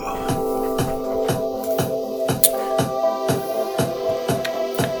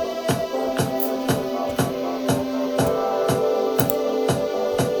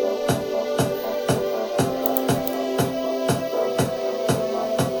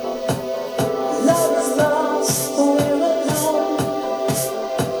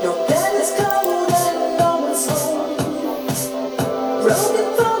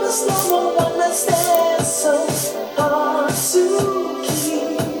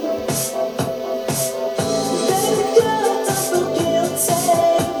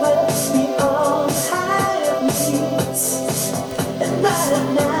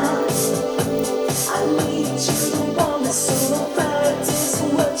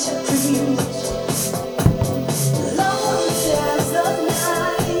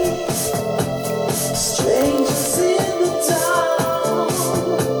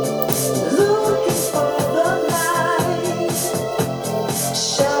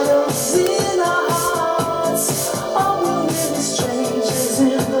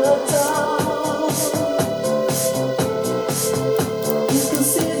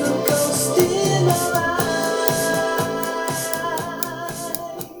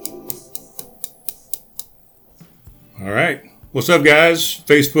All right. What's up, guys?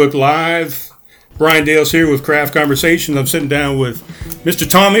 Facebook Live. Brian Dale's here with Craft Conversations. I'm sitting down with Mr.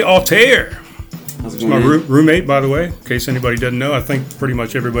 Tommy Altair. How's it He's going, my roommate, by the way, in case anybody doesn't know. I think pretty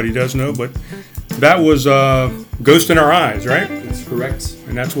much everybody does know, but that was Ghost in Our Eyes, right? That's correct.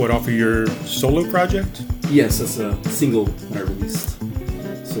 And that's what, off of your solo project? Yes, that's a single that I released.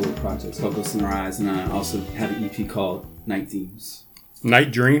 Solo project. It's called Ghost in Our Eyes, and I also have an EP called Night Themes.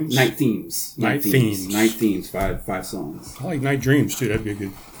 Night Dreams? Night Themes. Night Themes. Night Themes. Five songs. I like Night Dreams, too. That'd be a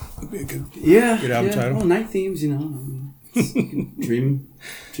good Good album title. Well, Night Themes, you know. I mean, you can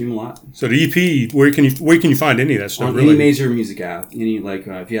dream a lot. So the EP, where can you find any of that stuff? On really? any major music app,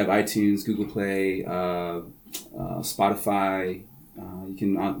 if you have iTunes, Google Play, Spotify, you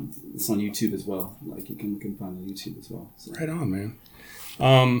can. It's on YouTube as well. Like you can find it on YouTube as well. So. Right on, man.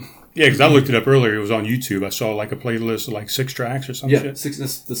 Yeah, because I looked it up earlier. It was on YouTube. I saw like a playlist of like 6 tracks or something. Yeah, 6.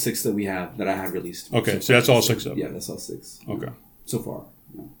 That's the 6 that I have released. Okay, so that's all 6 of them. Yeah, that's all 6. Okay, so far.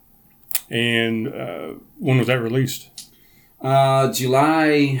 Yeah. And when was that released?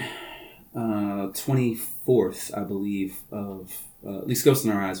 July 24th, I believe. Of at least Ghost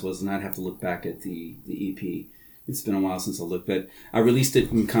in Our Eyes was, and I'd have to look back at the EP. It's been a while since I looked, but I released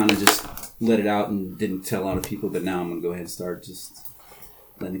it and kind of just let it out and didn't tell a lot of people. But now I'm gonna go ahead and start just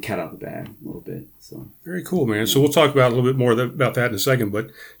letting the cat out of the bag a little bit. So very cool, man. So we'll talk about a little bit more about that in a second, but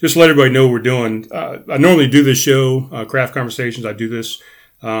just to let everybody know what we're doing. I normally do this show, Craft Conversations. I do this.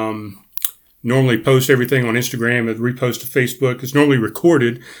 Normally post everything on Instagram and repost to Facebook. It's normally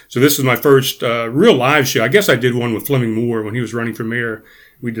recorded. So this is my first real live show. I guess I did one with Fleming Moore when he was running for mayor.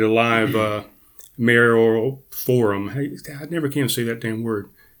 We did a live mayoral forum. Hey, I never can say that damn word.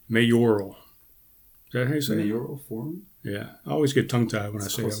 Mayoral. Is that how you say it? Mayoral forum? Yeah. I always get tongue-tied when I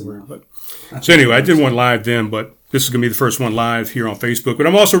say that word. But so anyway, I did one live then, but this is going to be the first one live here on Facebook. But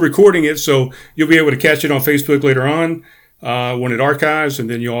I'm also recording it, so you'll be able to catch it on Facebook later on. When it archives, and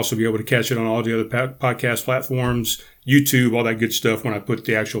then you'll also be able to catch it on all the other podcast platforms, YouTube, all that good stuff when I put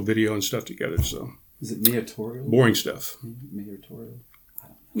the actual video and stuff together. So, is it mayoral? Boring stuff. Mayoral?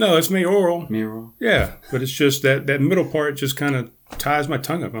 No, it's mayoral. Mayoral? Yeah, but it's just that middle part just kind of ties my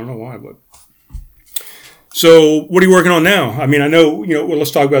tongue up. I don't know why, but. So, what are you working on now? I mean, I know, well,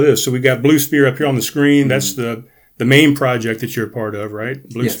 let's talk about this. So, we got Blue Spear up here on the screen. Mm-hmm. That's the main project that you're a part of, right?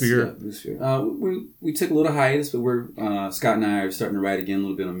 Blue Spear. Yeah, Blue Spear. We took a little hiatus, but we're Scott and I are starting to write again a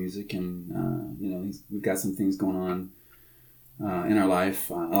little bit on music, and we've got some things going on in our life.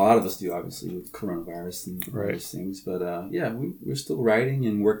 A lot of us do, obviously, with coronavirus and various things. But we're still writing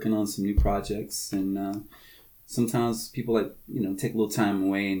and working on some new projects, and sometimes people take a little time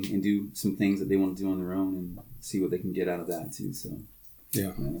away and do some things that they want to do on their own and see what they can get out of that too. So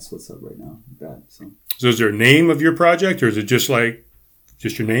yeah, that's what's up right now with that. So is there a name of your project, or is it just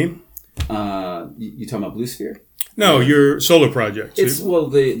your name? You talking about Blue Sphere? No, your solo project.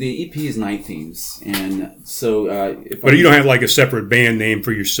 The EP is Night Themes, and so. But you don't have like a separate band name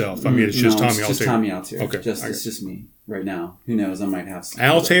for yourself. I mean, it's just Tommy Altair. Just Tommy Altair. Okay, it's just me right now. Who knows? I might have some.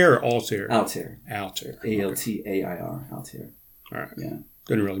 Altair or Altair? Altair. Altair. Altair. All right. Yeah.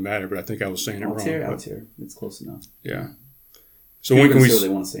 Doesn't really matter, but I think I was saying it wrong. Altair. It's close enough. Yeah. So when can we? Say what they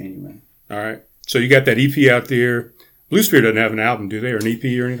want to say anyway. All right. So you got that EP out there. Blue Spear doesn't have an album, do they, or an EP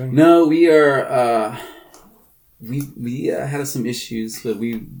or anything? No, we are. We had some issues, but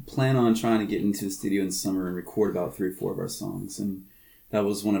we plan on trying to get into the studio in the summer and record about 3 or 4 of our songs, and that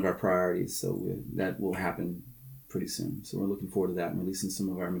was one of our priorities. So that will happen pretty soon. So we're looking forward to that and releasing some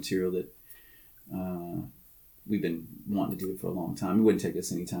of our material that we've been wanting to do it for a long time. It wouldn't take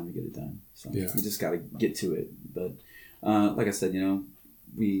us any time to get it done. So we just got to get to it. But like I said,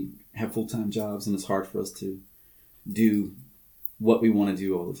 we have full-time jobs, and it's hard for us to do what we want to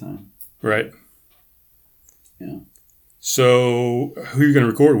do all the time. Right. Yeah. So who are you going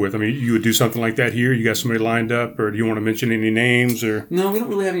to record with? I mean, you would do something like that here? You got somebody lined up, or do you want to mention any names? Or no, we don't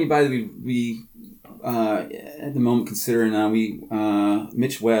really have anybody we at the moment considering.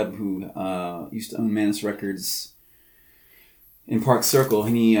 Mitch Webb, who used to own Manus Records in Park Circle,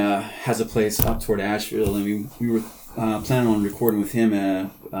 and he has a place up toward Asheville, and we were planning on recording with him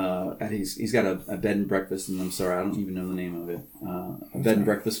he's got a bed and breakfast, and I'm sorry, I don't even know the name of it. A bed and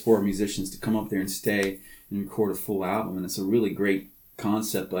breakfast for musicians to come up there and stay and record a full album, and it's a really great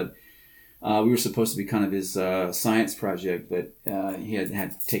concept. But we were supposed to be kind of his science project, but he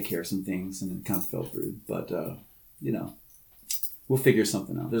had to take care of some things, and it kind of fell through. But we'll figure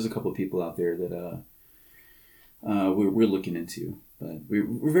something out. There's a couple of people out there that we're looking into, but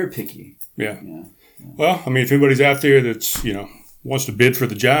we're very picky. Yeah. Well, I mean, if anybody's out there that's wants to bid for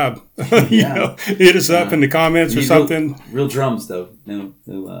the job, hit us up in the comments or something. Real drums, though. No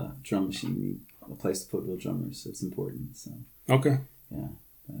drum machine. a place to put real drummers. So it's important. So Okay. yeah,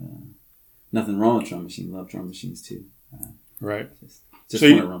 nothing wrong with drum machines. Love drum machines too. Right. Just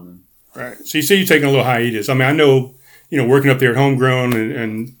want to run them. Right. So you say you're taking a little hiatus. I mean, I know, working up there at Homegrown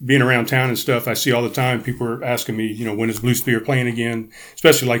and being around town and stuff, I see all the time people are asking me, when is Blue Spear playing again?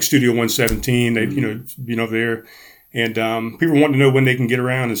 Especially like Studio 117, they, being over there. And people want to know when they can get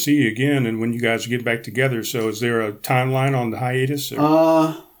around and see you again and when you guys get back together. So is there a timeline on the hiatus?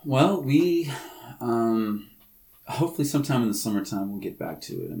 Well, we hopefully sometime in the summertime we'll get back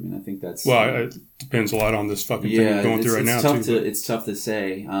to it. I mean, I think that's... Well, it depends a lot on this fucking thing we're going through right now, too. It's tough to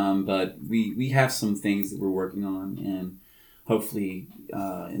say, but we have some things that we're working on, and hopefully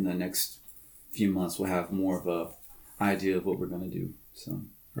in the next few months we'll have more of a idea of what we're going to do. So,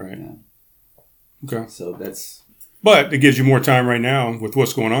 right. Yeah. Okay. So that's... But it gives you more time right now with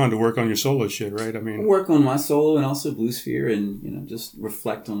what's going on to work on your solo shit, right? I mean, work on my solo and also Blue Sphere, and just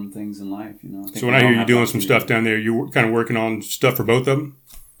reflect on things in life. So when I hear you doing some stuff down there, you're kind of working on stuff for both of them.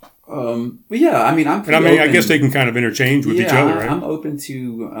 But yeah, I mean, I guess they can kind of interchange with each other, right? I'm open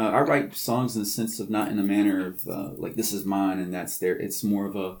to. I write songs in the sense of not in a manner of like this is mine and that's there. It's more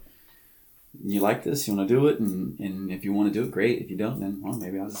of a, you like this, you want to do it, and if you want to do it, great. If you don't, then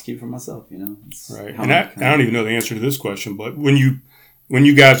maybe I'll just keep it for myself. Right. And I don't even know the answer to this question, but when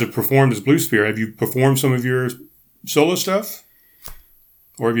you guys have performed as Blue Spear, have you performed some of your solo stuff,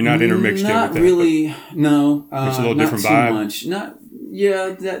 or have you not intermixed it with that? Not really. No. It's a little different vibe. Not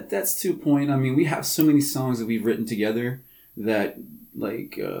too much. That's to a point. I mean, we have so many songs that we've written together that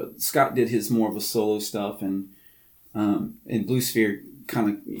like Scott did his more of a solo stuff, and Blue Sphere. Kind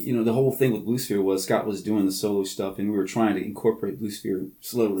of, the whole thing with Blue Sphere was Scott was doing the solo stuff, and we were trying to incorporate Blue Sphere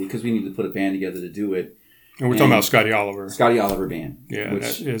slowly because we needed to put a band together to do it. And we're talking about Scotty Oliver. Scotty Oliver Band. Yeah,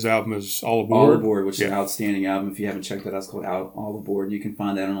 his album is All Aboard. All Aboard, which is an outstanding album. If you haven't checked that out, it's called All Aboard, and you can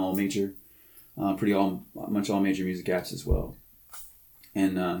find that on all major, all major music apps as well.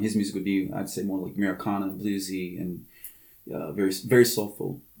 And his music would be, I'd say, more like Americana, bluesy, and very very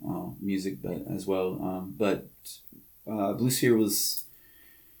soulful music, but as well. But Blue Sphere was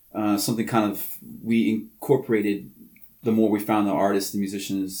something kind of we incorporated. The more we found the artists, the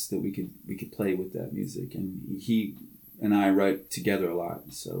musicians that we could play with that music, and he and I write together a lot.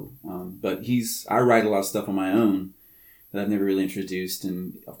 So, but I write a lot of stuff on my own that I've never really introduced,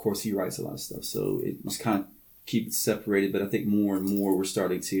 and of course he writes a lot of stuff. So it was kind of keep it separated. But I think more and more we're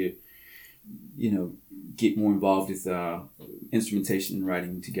starting to, get more involved with instrumentation and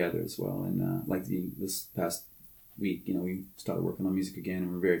writing together as well. And like this past week, we started working on music again,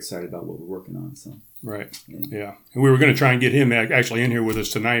 and we're very excited about what we're working on. So. Right. Yeah. And we were going to try and get him actually in here with us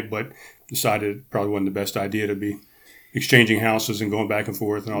tonight, but decided it probably wasn't the best idea to be exchanging houses and going back and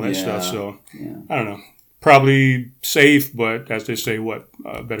forth and all that stuff. So I don't know. Probably safe, but as they say,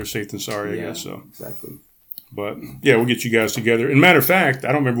 better safe than sorry, I guess. So exactly. But yeah, we'll get you guys together. And matter of fact, I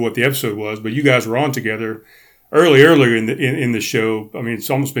don't remember what the episode was, but you guys were on together earlier in the show. I mean,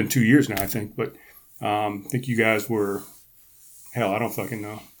 it's almost been 2 years now, I think. But I think you guys were, hell, I don't fucking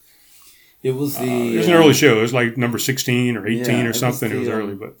know. It was it was an early show. It was like number 16 or 18 or something. It was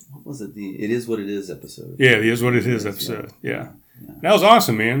early, but what was it? It Is What It Is episode. Yeah, the Is What It Is episode. Yeah. That was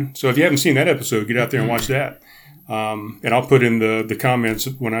awesome, man. So if you haven't seen that episode, get out there and watch that. And I'll put in the comments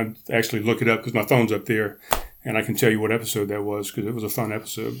when I actually look it up because my phone's up there, and I can tell you what episode that was because it was a fun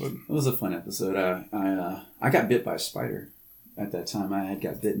episode. But it was a fun episode. I got bit by a spider at that time. I had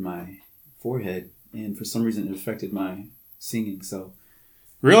got bit in my forehead, and for some reason it affected my singing. So.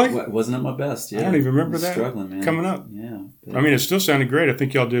 Really? Wasn't at my best. Yeah, I don't even remember that. Struggling, man. Coming up. Yeah. I mean, it still sounded great. I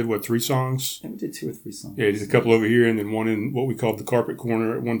think y'all did 3 songs? I think we did 2 or 3 songs. Yeah, did a couple over here and then one in what we called the carpet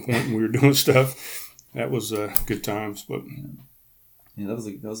corner at one point when we were doing stuff. That was good times, but yeah,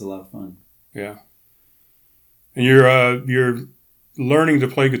 that was a lot of fun. Yeah. And you're learning to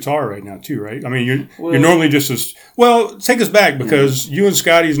play guitar right now too, right? I mean, you're normally just as well. Take us back because you and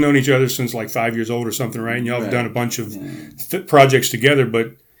Scotty's known each other since like 5 years old or something, right? And y'all have done a bunch of projects together.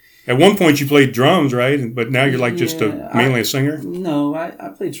 But at one point you played drums, right? But now you're like just mainly a singer. No, I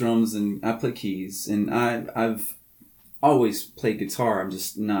play drums and I play keys, and I've always played guitar. I'm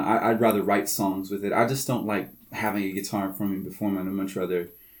just not. I'd rather write songs with it. I just don't like having a guitar in front of me performing. I'd much rather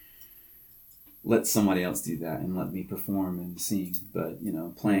let somebody else do that and let me perform and sing. But,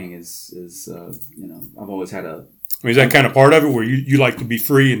 playing is I've always had a... I mean, is that kind of part of it where you like to be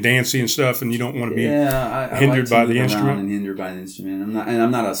free and dancey and stuff and you don't want to be hindered by the instrument? And hindered by the instrument.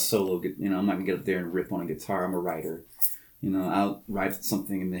 I'm not a solo, I'm not going to get up there and rip on a guitar. I'm a writer. I'll write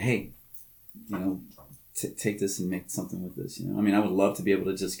something and then, hey, take this and make something with this. I mean, I would love to be able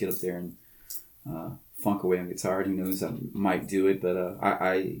to just get up there and funk away on guitar. Who knows, I might do it, but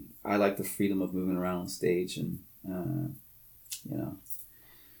I like the freedom of moving around on stage, and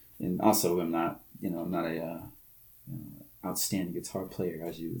and also I'm not a outstanding guitar player,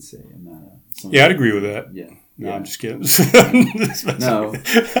 as you would say. I'm not Yeah, I'd agree with that. Yeah. No, yeah. I'm just kidding. No,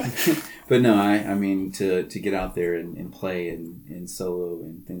 but no, I mean to get out there and play and solo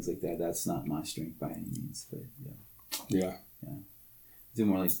and things like that. That's not my strength by any means. But yeah. Do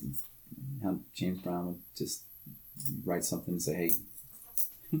more like how James Brown would just write something and say,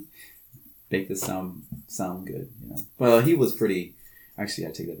 "Hey, make this sound good." Well, he was pretty. Actually,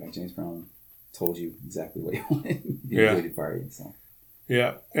 I take that back. James Brown told you exactly what he wanted. So.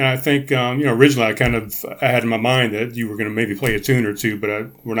 Yeah, and I think originally I had in my mind that you were going to maybe play a tune or two,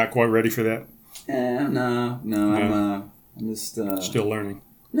 but we're not quite ready for that. No. I'm just still learning.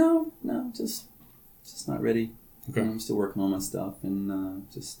 No, just not ready. Okay. I'm still working on my stuff,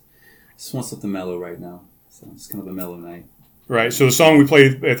 and just want something mellow right now. So it's kind of a mellow night. Right. So the song we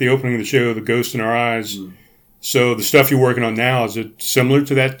played at the opening of the show, "The Ghost in Our Eyes." Mm. So the stuff you're working on now, is it similar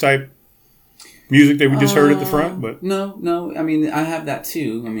to that type music that we just heard at the front? But no. I mean, I have that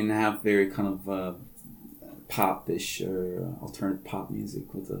too. I mean, I have very kind of pop-ish or alternative pop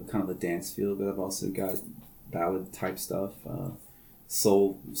music with a kind of a dance feel, but I've also got ballad type stuff,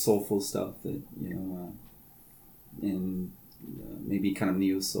 soulful stuff that and maybe kind of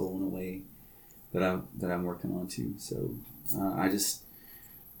neo soul in a way that I'm working on too. So I just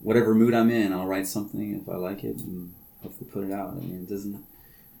whatever mood I'm in, I'll write something if I like it and hopefully put it out. I mean, it doesn't,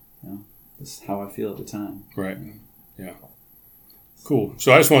 it's how I feel at the time. Right. Yeah. Cool.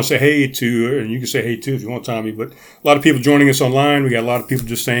 So I just want to say hey to, and you can say hey too if you want, Tommy, but a lot of people joining us online. We got a lot of people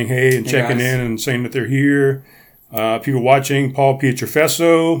just saying hey and checking in and saying that they're here. People watching, Paul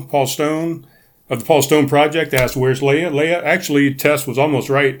Pietrofesso, Paul Stone of the Paul Stone Project asked, where's Leia? Leia, actually, Tess was almost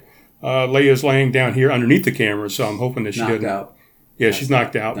right. Leia's laying down here underneath the camera, so I'm hoping that she knocked didn't. Out. Yeah, she's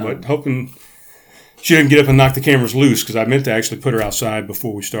knocked out, but hoping she didn't get up and knock the cameras loose, because I meant to actually put her outside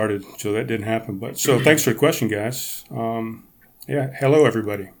before we started, so that didn't happen. But so thanks for the question, guys. Yeah, hello,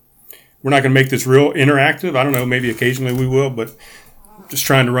 everybody. We're not going to make this real interactive. I don't know, maybe occasionally we will, but just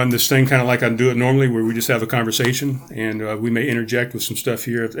trying to run this thing kind of like I do it normally, where we just have a conversation, and we may interject with some stuff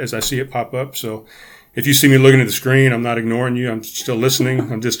here as I see it pop up. So if you see me looking at the screen, I'm not ignoring you. I'm still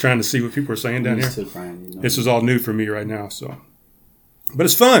listening. I'm just trying to see what people are saying down here. This is all new for me right now, so. But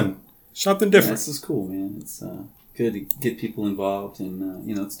it's fun. Something different. This is cool, man. It's good to get people involved, and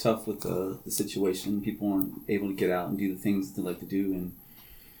it's tough with the situation. People aren't able to get out and do the things they like to do, and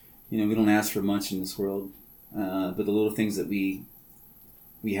we don't ask for much in this world, but the little things that we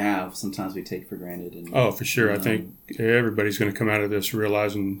have, sometimes we take for granted. And, oh, for sure. I think everybody's going to come out of this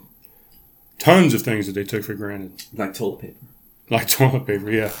realizing tons of things that they took for granted. Like toilet paper. Like toilet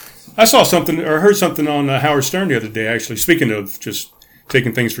paper, yeah. I saw something or heard something on Howard Stern the other day, actually, speaking of just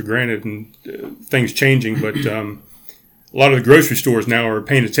taking things for granted and things changing. But a lot of the grocery stores now are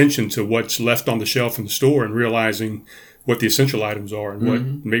paying attention to what's left on the shelf in the store and realizing what the essential items are and what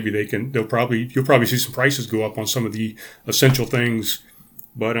maybe you'll probably see some prices go up on some of the essential things.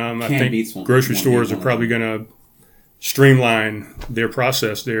 But I think grocery stores are probably going to streamline their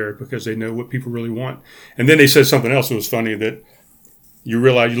process there because they know what people really want. And then they said something else that was funny, that you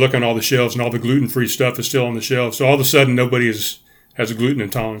realize you look on all the shelves and all the gluten-free stuff is still on the shelves. So all of a sudden nobody has a gluten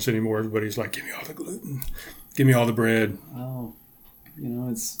intolerance anymore. Everybody's like, give me all the gluten. Give me all the bread. Oh,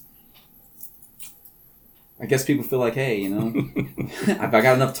 it's... I guess people feel like, hey, I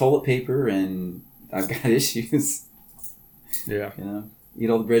got enough toilet paper and I've got issues. Yeah. Eat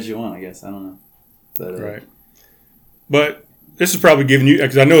all the bread you want, I guess. I don't know. But, right. But this is probably giving you,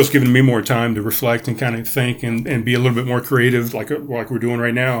 because I know it's giving me more time to reflect and kind of think and be a little bit more creative, like we're doing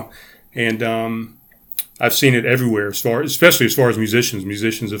right now. And I've seen it everywhere, especially as far as musicians.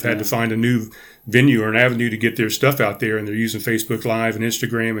 Musicians have had to find a new venue or an avenue to get their stuff out there, and they're using Facebook Live and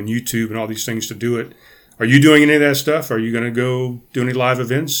Instagram and YouTube and all these things to do it. Are you doing any of that stuff? Are you going to go do any live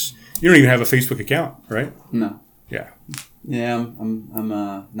events? You don't even have a Facebook account, right? No. Yeah. Yeah,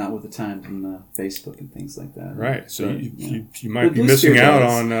 I'm not with the times on Facebook and things like that. Right. So you might be missing out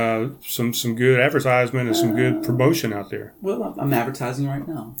on some good advertisement and some good promotion out there. Well, I'm advertising right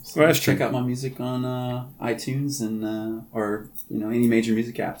now. So that's true. Check out my music on iTunes and or any major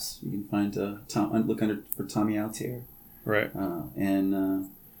music apps. You can find look for Tommy Altair. Right.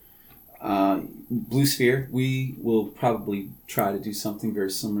 Blue Sphere, we will probably try to do something very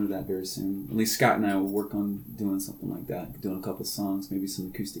similar to that very soon. At least Scott and I will work on doing something like that, doing a couple of songs, maybe some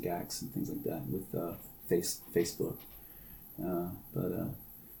acoustic acts and things like that with Facebook.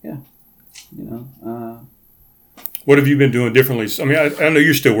 What have you been doing differently? I mean, I know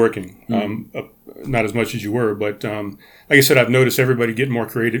you're still working. not as much as you were. But like I said, I've noticed everybody getting more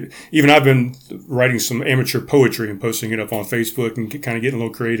creative. Even I've been writing some amateur poetry and posting it up on Facebook and kind of getting a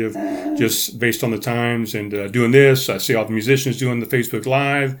little creative just based on the times and doing this. I see all the musicians doing the Facebook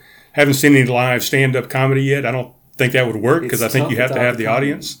Live. Haven't seen any live stand-up comedy yet. I don't think that would work because I think you have to have the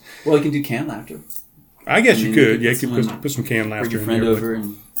audience. Well, you can do canned laughter. I guess you could. Yeah, you could put some canned laughter in there.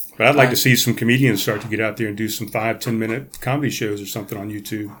 But I'd like to see some comedians start to get out there and do some 5-10 minute comedy shows or something on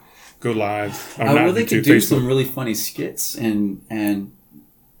YouTube. Go live. Well, they could do some really funny skits and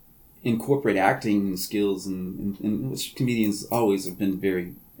incorporate acting skills and which comedians always have been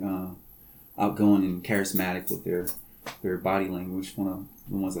very outgoing and charismatic with their body language. One of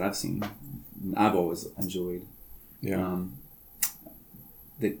the ones that I've seen, I've always enjoyed. Yeah.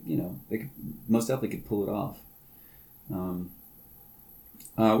 They could, most definitely could pull it off.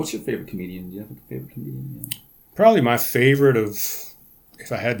 What's your favorite comedian? Do you have a favorite comedian? Yeah. Probably my favorite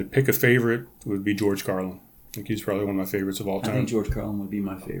if I had to pick a favorite, would be George Carlin. I think he's probably one of my favorites of all time. I think George Carlin would be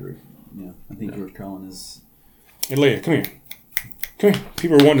my favorite. Yeah, I think George Carlin is... Hey, Leia, come here. Come here.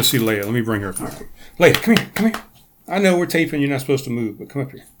 People are wanting to see Leia. Let me bring her up here. Leia, come here. Come here. I know we're taping. You're not supposed to move, but come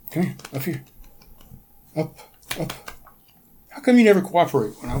up here. Come here. Up here. Up. How come you never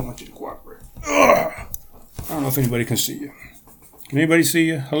cooperate when I want you to cooperate? Ugh. I don't know if anybody can see you. Can anybody see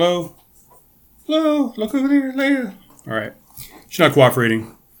you? Hello? Hello? Look over there, Leia. All right. She's not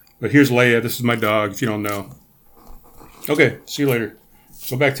cooperating. But here's Leia. This is my dog, if you don't know. Okay. See you later.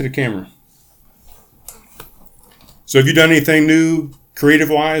 Go back to the camera. So have you done anything new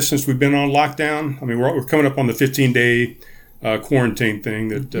creative-wise since we've been on lockdown? I mean, we're coming up on the 15-day quarantine thing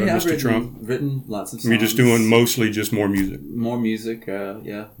that Mr. Trump. Written lots of songs. You're just doing mostly just more music. More music,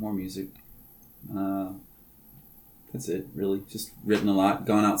 more music. That's it, really. Just written a lot,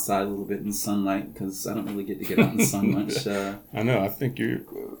 gone outside a little bit in the sunlight because I don't really get to get out in the sun much. I know. I think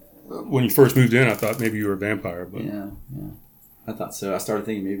when you first moved in, I thought maybe you were a vampire. But yeah. I thought so. I started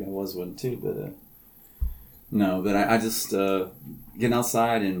thinking maybe I was one too, but no. But I just getting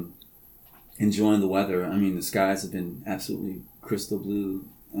outside and enjoying the weather. I mean, the skies have been absolutely crystal blue,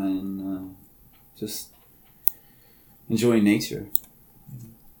 and just enjoying nature.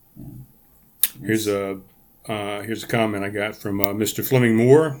 Yeah. Here's a comment I got from Mr. Fleming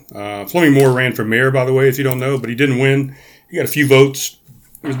Moore. Fleming Moore ran for mayor, by the way, if you don't know, but he didn't win. He got a few votes.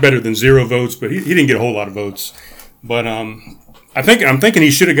 It was better than 0 votes, but he didn't get a whole lot of votes. But I'm thinking he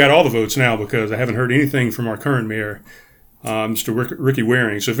should have got all the votes now because I haven't heard anything from our current mayor, Mr. Ricky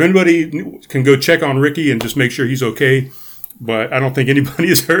Waring. So if anybody can go check on Ricky and just make sure he's okay. But I don't think anybody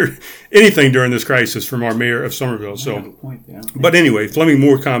has heard anything during this crisis from our mayor of Somerville. So, but anyway, Fleming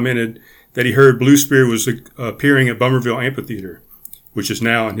Moore commented that he heard Blue Spear was appearing at Bummerville Amphitheater, which is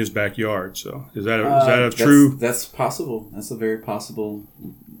now in his backyard. So is that true? That's possible. That's a very possible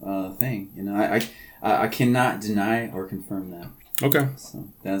thing. You know, I cannot deny or confirm that. Okay.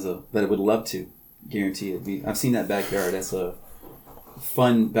 So but I would love to guarantee it. I've seen that backyard. That's a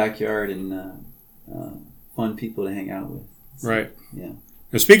fun backyard and fun people to hang out with. So, right. Yeah.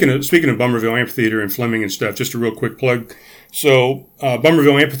 And speaking of Bummerville Amphitheater and Fleming and stuff, just a real quick plug. So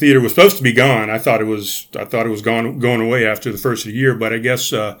Bummerville Amphitheater was supposed to be gone. I thought it was going away after the first of the year, but I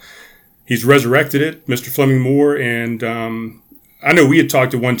guess he's resurrected it, Mr. Fleming Moore. And I know we had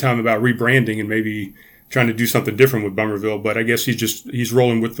talked at one time about rebranding and maybe trying to do something different with Bummerville, but I guess he's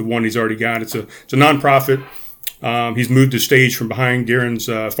rolling with the one he's already got. It's a nonprofit. He's moved the stage from behind Garen's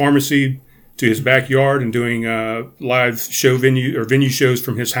pharmacy to his backyard and doing live venue shows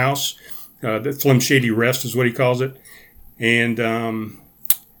from his house. The Flem Shady Rest is what he calls it. And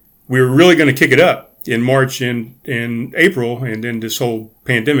we were really going to kick it up in March and April, and then this whole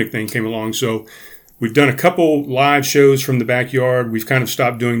pandemic thing came along. So we've done a couple live shows from the backyard. We've kind of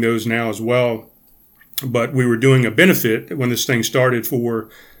stopped doing those now as well. But we were doing a benefit when this thing started for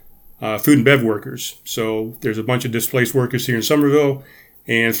food and bev workers. So there's a bunch of displaced workers here in Somerville,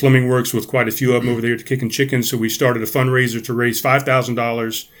 and Fleming works with quite a few of them over there at Kickin' Chicken. So we started a fundraiser to raise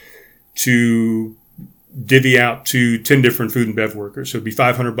 $5,000 to divvy out to 10 different food and bev workers. So it'd be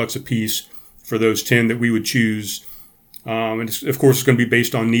 $500 a piece for those 10 that we would choose. And of course, it's going to be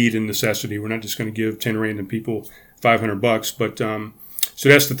based on need and necessity. We're not just going to give 10 random people $500. But so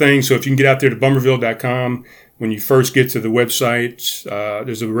that's the thing. So if you can get out there to bummerville.com, when you first get to the website,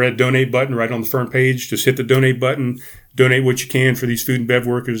 there's a red donate button right on the front page. Just hit the donate button. Donate what you can for these food and bev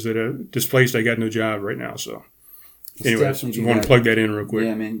workers that are displaced. I got no job right now. So anyway, so I want to plug that in real quick.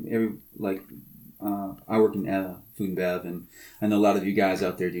 Yeah, I mean, I work in food and bev, and I know a lot of you guys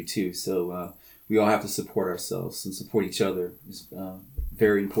out there do too. So we all have to support ourselves and support each other. It's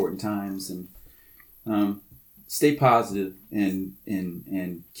very important times, and stay positive and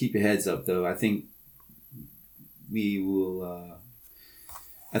keep your heads up. Though I think we will.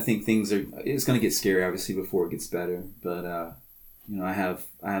 I think it's going to get scary, obviously, before it gets better. But I have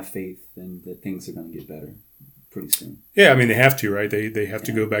faith in that things are going to get better pretty soon. Yeah, I mean, they have to, right? They have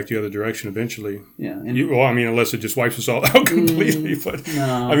to go back the other direction eventually. Yeah. Unless it just wipes us all out completely. But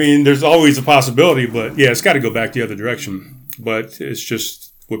no. I mean, there's always a possibility. But yeah, it's got to go back the other direction. But it's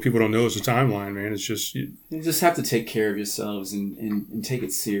just what people don't know is the timeline, man. It's just you just have to take care of yourselves and take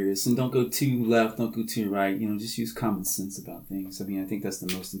it serious, and don't go too left, don't go too right. Just use common sense about things. I mean, I think that's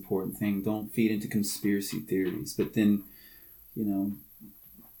the most important thing. Don't feed into conspiracy theories, but then,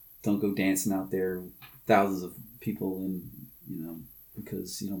 don't go dancing out there, thousands of people, and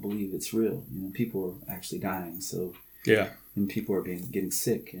because you don't believe it's real. People are actually dying. So yeah, and people are getting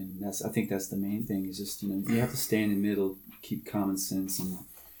sick, and I think that's the main thing. Is just you have to stay in the middle, keep common sense,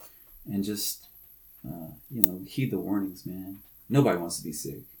 and just heed the warnings, man. Nobody wants to be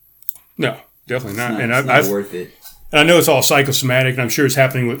sick. No, definitely not. It's not worth it. And I know it's all psychosomatic, and I'm sure it's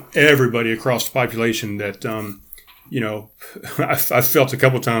happening with everybody across the population. That I've felt a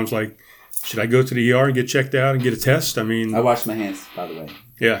couple times like, should I go to the ER and get checked out and get a test? I mean, I washed my hands, by the way.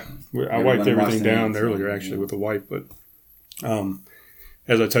 Yeah, I wiped everything down earlier actually with a wipe, but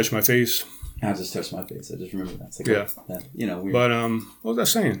as I touched my face. I just touched my face. I just remember that. It's like, yeah. Weird. But what was I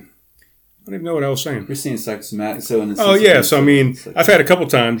saying? I don't even know what I was saying. You're saying psychosomatic. So So I mean, I've had a couple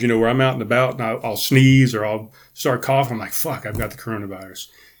times, where I'm out and about and I'll sneeze or I'll start coughing. I'm like, fuck, I've got the coronavirus.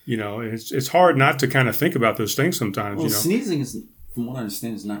 It's hard not to kind of think about those things sometimes. Well, sneezing is, from what I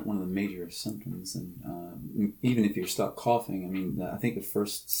understand, is not one of the major symptoms, and even if you're stuck coughing, I mean, I think the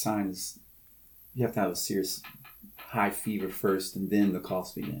first sign is you have to have a serious high fever first, and then the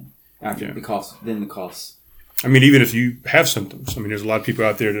coughs begin. After the coughs. I mean, even if you have symptoms, I mean, there's a lot of people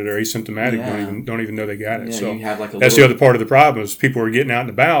out there that are asymptomatic, don't even know they got it. Yeah, so you have that's the other part of the problem is people are getting out and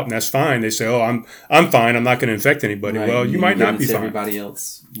about, and that's fine. They say, "Oh, I'm fine. I'm not going to infect anybody." Right. Well, you might not be fine. Everybody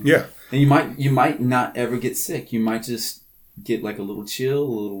else. Yeah. And you might not ever get sick. You might just get like a little chill, a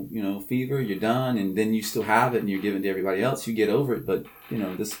little fever. You're done, and then you still have it, and you're giving it to everybody else. You get over it, but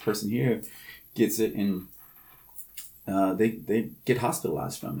this person here gets it and. They get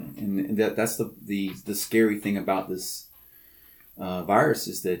hospitalized from it, and that's the scary thing about this virus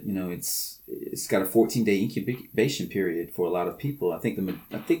is that it's got a 14-day incubation period for a lot of people. I think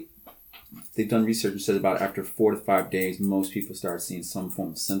they've done research and said about after 4 to 5 days, most people start seeing some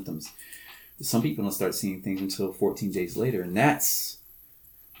form of symptoms. Some people don't start seeing things until 14 days later, and that's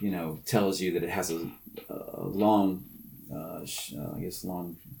tells you that it has a long,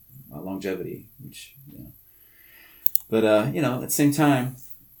 longevity, which. But, at the same time,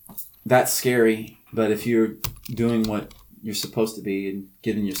 that's scary. But if you're doing what you're supposed to be and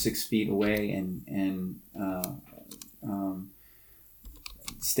giving your 6 feet away and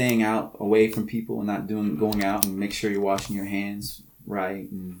staying out away from people and not going out and make sure you're washing your hands right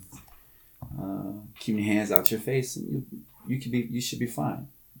and keeping your hands out your face, and you should be fine.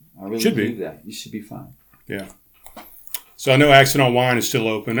 I really believe that. You should be fine. Yeah. So I know Accent on Wine is still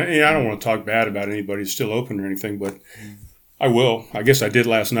open. I don't want to talk bad about anybody who's still open or anything, but I will. I guess I did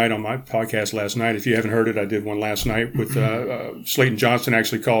last night on my podcast last night. If you haven't heard it, I did one last night with Slayton Johnson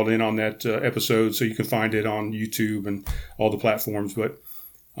actually called in on that episode, so you can find it on YouTube and all the platforms. But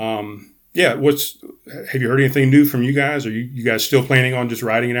have you heard anything new from you guys? Are you guys still planning on just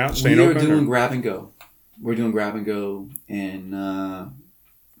riding it out and staying open? We're doing grab and go. We're doing grab and go and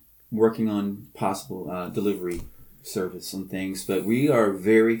working on possible delivery service and things, but we are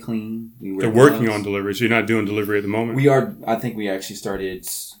very clean. They're working on delivery, so you're not doing delivery at the moment? We are. I think we actually started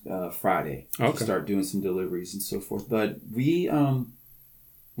Friday to start doing some deliveries and so forth. But we're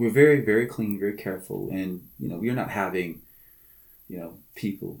very, very clean, very careful, and we're not having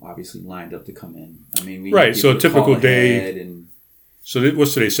people obviously lined up to come in. I mean, so a typical day. So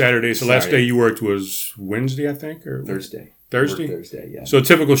what's today? Saturday. So last day you worked was Wednesday, I think, or Thursday. Thursday, yeah. So a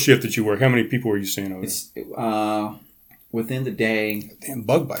typical shift that you work, how many people were you seeing over there? Within the day... Damn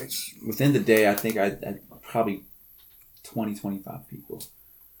bug bites. Within the day, I think I probably 20, 25 people.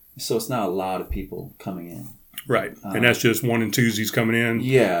 So it's not a lot of people coming in. Right. And that's just 1 and 2s coming in?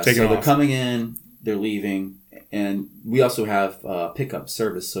 Yeah. So they're coming in, they're leaving, and we also have pickup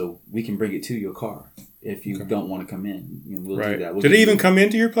service, so we can bring it to your car. If you don't want to come in, we'll do that. Did they even come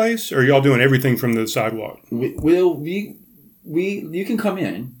into your place, or are y'all doing everything from the sidewalk? You can come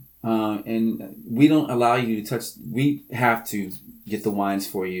in, and we don't allow you to touch. We have to get the wines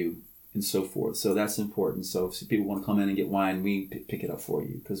for you and so forth. So that's important. So if people want to come in and get wine, we pick it up for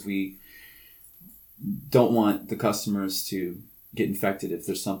you because we don't want the customers to get infected if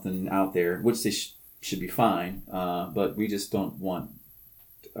there's something out there, which they should be fine. But we just don't want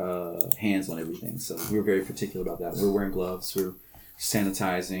hands on everything. So we're very particular about that. We're wearing gloves. We're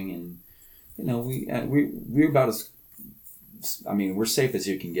sanitizing, and we're about as, I mean, we're safe as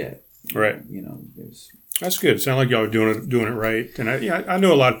you can get. Right. There's. That's good. Sound like y'all are doing it right. And I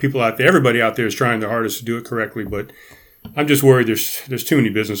know a lot of people out there. Everybody out there is trying their hardest to do it correctly, but I'm just worried there's too many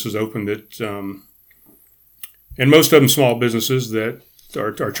businesses open that, and most of them small businesses that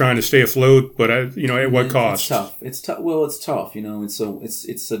are trying to stay afloat. But at what cost? It's tough. It's tough. Well, it's tough. And so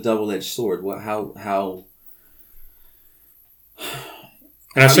it's a double-edged sword. How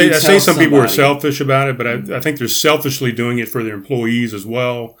And I say some people are selfish about it, but I think they're selfishly doing it for their employees as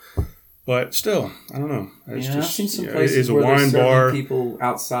well. But still, I don't know. It's I've seen some places is a where wine bar people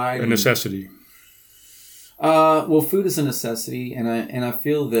outside a necessity? Well, food is a necessity, and I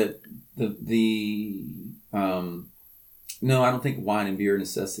feel that no, I don't think wine and beer are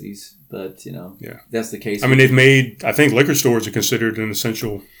necessities, but that's the case. I mean, they've made. I think liquor stores are considered an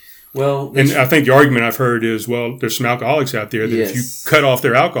essential. Well, and I think the argument I've heard is, well, there's some alcoholics out there that if you cut off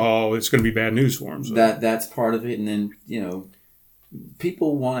their alcohol, it's going to be bad news for them. So. That's part of it, and then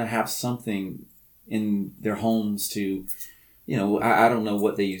people want to have something in their homes to, I don't know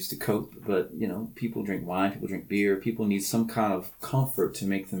what they use to cope, but people drink wine, people drink beer, people need some kind of comfort to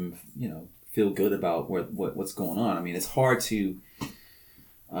make them, feel good about what's going on. I mean, it's hard to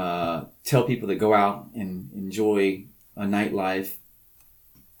tell people that go out and enjoy a nightlife,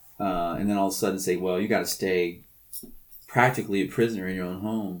 and then all of a sudden say, well, you got to stay practically a prisoner in your own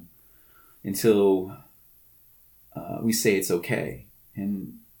home until we say it's okay.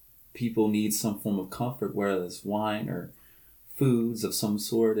 And people need some form of comfort, whether it's wine or foods of some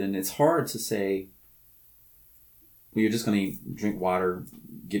sort. And it's hard to say, well, you're just going to drink water,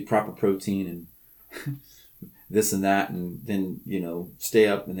 get proper protein and this and that, and then, stay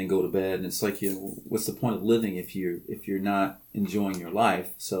up and then go to bed. And it's like, what's the point of living if you're not enjoying your life?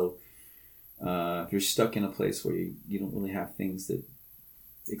 So if you're stuck in a place where you don't really have things that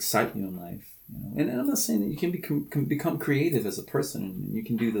excite you in life, and I'm not saying that you can become creative as a person, and you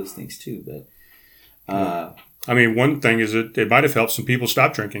can do those things too, but I mean, one thing is that it might have helped some people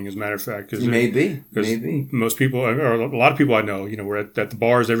stop drinking, as a matter of fact. Maybe. Most people, or a lot of people I know, we're at the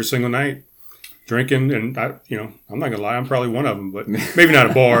bars every single night drinking, and I'm not gonna lie, I'm probably one of them, but maybe not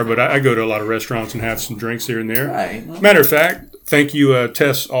a bar, but I go to a lot of restaurants and have some drinks here and there. Right. Well, matter of fact, thank you,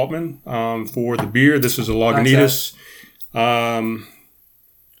 Tess Altman, for the beer. This is a Lagunitas.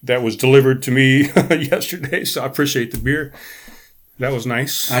 That was delivered to me yesterday, so I appreciate the beer. That was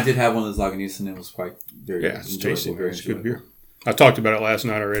nice. I did have one of those Lagunitas, and it was quite very it's tasty. Very it's good beer. I talked about it last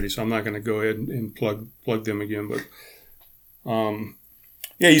night already, so I'm not going to go ahead and plug them again. But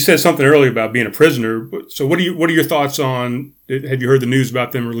you said something earlier about being a prisoner. So what are your thoughts on? Have you heard the news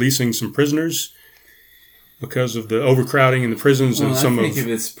about them releasing some prisoners because of the overcrowding in the prisons and some I think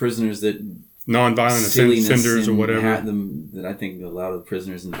it's prisoners that. Non-violent offenders or whatever. That I think a lot of the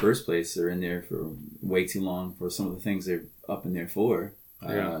prisoners in the first place are in there for way too long for some of the things they're up in there for.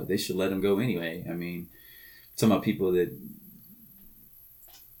 They should let them go anyway. I mean, some of people that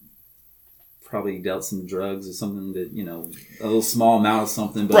probably dealt some drugs or something that a little small amount of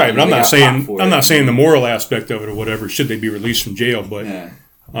something. But right, but I'm not saying the moral aspect of it or whatever. Should they be released from jail? But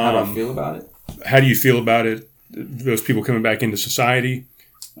how do I feel about it? How do you feel about it? Those people coming back into society.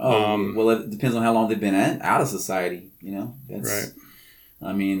 Well, it depends on how long they've been out of society. That's right.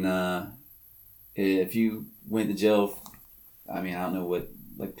 I mean, if you went to jail, I don't know what,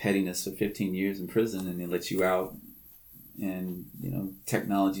 like pettiness for 15 years in prison, and they let you out, and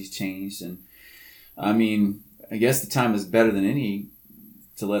technology's changed, and I guess the time is better than any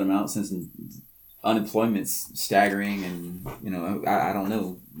to let them out since unemployment's staggering, and I don't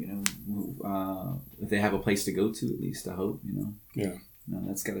know, if they have a place to go to, at least I hope, Yeah.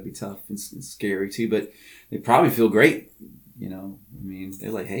 That's got to be tough. It's scary too, but they probably feel great.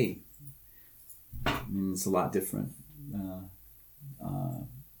 They're like, hey, it's a lot different.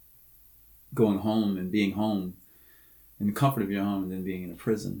 Going home and being home in the comfort of your home and then being in a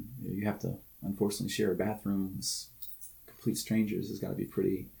prison. You have to, unfortunately, share a bathroom with complete strangers. It's got to be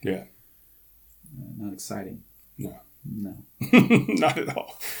pretty not exciting. No. Not at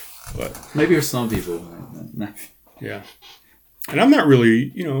all. But maybe for some people. Yeah. And I'm not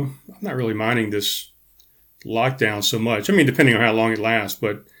really minding this lockdown so much. I mean, depending on how long it lasts,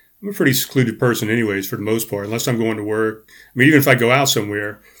 but I'm a pretty secluded person anyways, for the most part, unless I'm going to work. I mean, even if I go out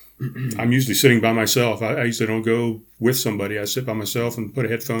somewhere, I'm usually sitting by myself. I usually don't go with somebody. I sit by myself and put a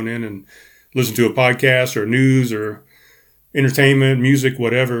headphone in and listen to a podcast or news or entertainment, music,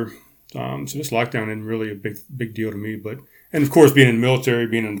 whatever. So this lockdown isn't really a big deal to me. And of course, being in the military,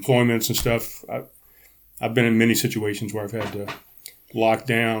 being in deployments and stuff, I've been in many situations where I've locked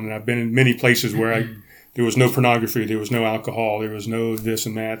down. And I've been in many places where there was no pornography, there was no alcohol, there was no this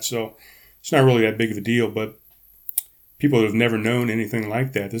and that. So it's not really that big of a deal. But people that have never known anything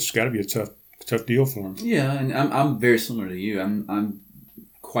like that, this has got to be a tough deal for them. Yeah, and I'm very similar to you. I'm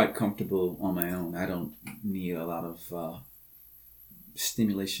quite comfortable on my own. I don't need a lot of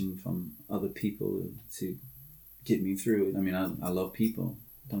stimulation from other people to get me through it. I mean, I love people.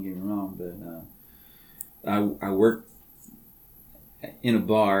 Don't get me wrong, but I work in a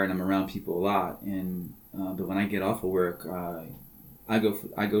bar and I'm around people a lot. And but when I get off of work, I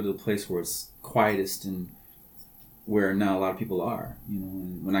go to the place where it's quietest and where not a lot of people are. You know,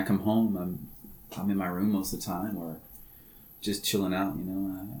 and when I come home, I'm in my room most of the time or just chilling out. You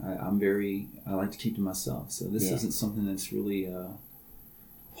know, I like to keep to myself. So this isn't something that's really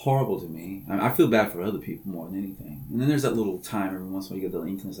horrible to me. I feel bad for other people more than anything. And then there's that little time every once in a while you get the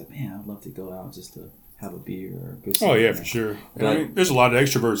inkling. It's like, man, I'd love to go out just to have a beer or go somewhere. Oh yeah, for sure. But, I mean, there's a lot of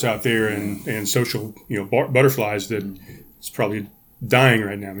extroverts out there and social, butterflies that it's probably dying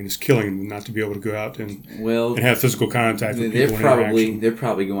right now. I mean, it's killing them not to be able to go out and have physical contact with people. They're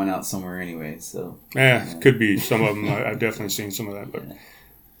probably going out somewhere anyway. So could be some of them. I've definitely seen some of that, but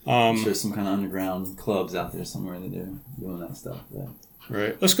I'm sure some kind of underground clubs out there somewhere that they're doing that stuff. But.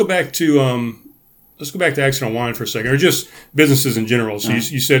 Right. Let's go back to Accident Wine for a second, or just businesses in general. So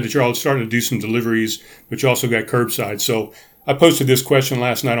you said that you're all starting to do some deliveries, but you also got curbside. So I posted this question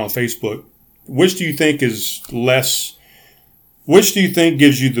last night on Facebook. Which do you think gives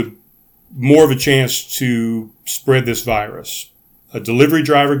you the more of a chance to spread this virus? A delivery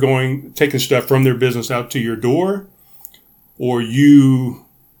driver taking stuff from their business out to your door, or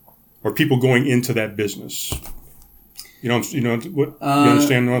people going into that business? You understand what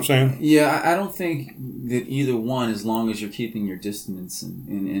I'm saying? Yeah, I don't think that either one, as long as you're keeping your distance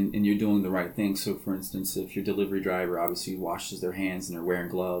and you're doing the right thing. So, for instance, if your delivery driver obviously washes their hands and they're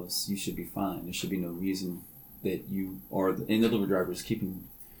wearing gloves, you should be fine. There should be no reason that you or the delivery driver is keeping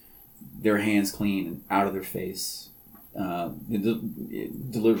their hands clean and out of their face,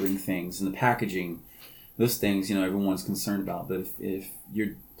 delivering things and the packaging. Those things, everyone's concerned about. But if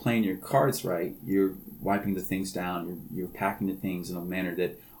you're playing your cards right, you're wiping the things down, you're packing the things in a manner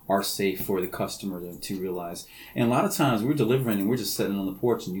that are safe for the customer to realize. And a lot of times we're delivering and we're just sitting on the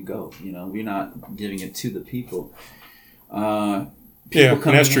porch and you go. We're not giving it to the people. And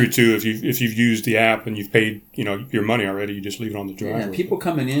that's true too. If you've used the app and you've paid your money already, you just leave it on the driver. Yeah, people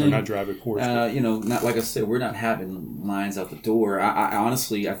coming in, or not drive it porch. Not like I said, we're not having lines out the door. I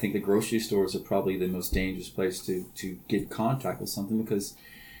honestly, I think the grocery stores are probably the most dangerous place to get contact with something, because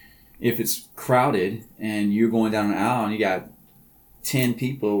if it's crowded and you're going down an aisle and you got 10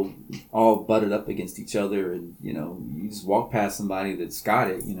 people all butted up against each other, and you just walk past somebody that's got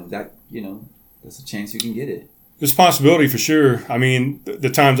it, that's a chance you can get it. There's a possibility for sure. I mean, the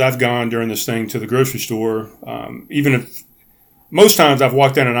times I've gone during this thing to the grocery store, even if most times I've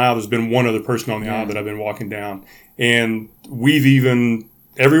walked down an aisle, there's been one other person on the aisle that I've been walking down, and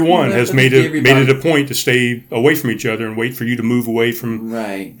everyone has made it a point to stay away from each other and wait for you to move away from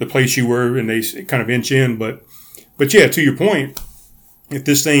the place you were, and they kind of inch in. But yeah, to your point, if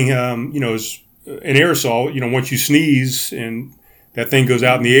this thing is an aerosol, once you sneeze and that thing goes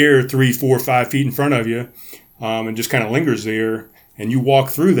out in the air 3, 4, 5 feet in front of you, and just kind of lingers there, and you walk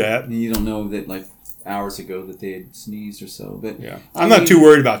through that, and you don't know that like hours ago that they had sneezed or so. But yeah, I'm not too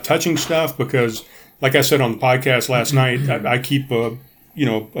worried about touching stuff, because, like I said on the podcast last night, I keep a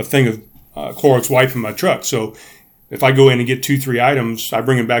thing of Clorox wipe in my truck. So if I go in and get 2-3 items, I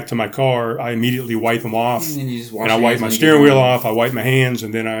bring them back to my car. I immediately wipe them off, and I wipe my steering wheel off. I wipe my hands,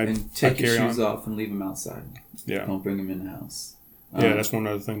 and then I take your shoes on. off and leave them outside. Yeah, don't bring them in the house. That's one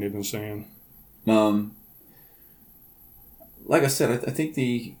other thing they've been saying. Like I said, I think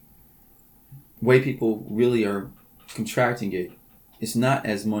the way people really are contracting it is not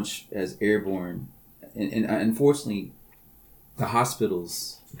as much as airborne. And unfortunately, the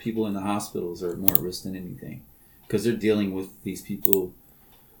people in the hospitals are more at risk than anything, because they're dealing with these people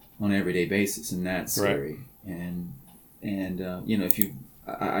on an everyday basis, and that's scary. And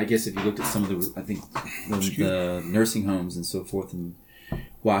I guess if you looked at some of the nursing homes and so forth in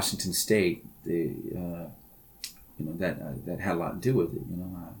Washington State, that had a lot to do with it.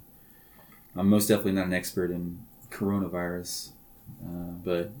 I'm most definitely not an expert in coronavirus,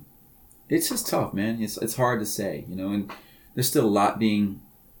 but it's just tough, man. It's hard to say, and there's still a lot being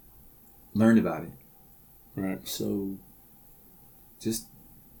learned about it. Right. So just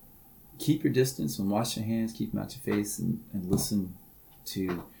keep your distance and wash your hands, keep them out your face, and listen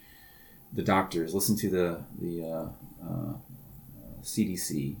to the doctors, listen to the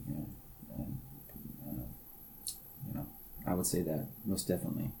CDC. I would say that most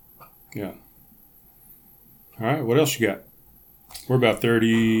definitely. Yeah. All right. What else you got? We're about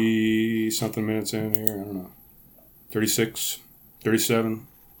 30-something minutes in here. I don't know. 36, 37.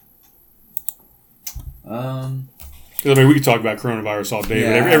 I mean, we could talk about coronavirus all day,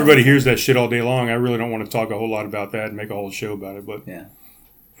 but everybody hears that shit all day long. I really don't want to talk a whole lot about that and make a whole show about it, but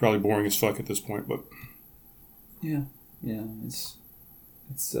probably boring as fuck at this point. But yeah, it's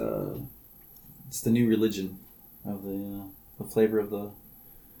the new religion of the flavor of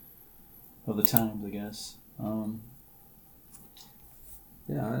the times, I guess.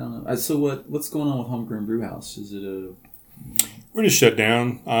 Yeah, I don't know. So what's going on with Homegrown Brewhouse? Is it we're just shut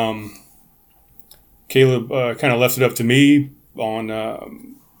down. Caleb kind of left it up to me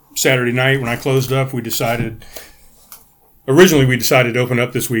on Saturday night when I closed up. Originally we decided to open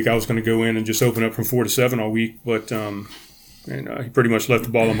up this week. I was going to go in and just open up from 4 to 7 all week, but he pretty much left the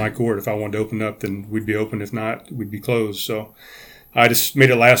ball in my court. If I wanted to open up, then we'd be open. If not, we'd be closed. So I just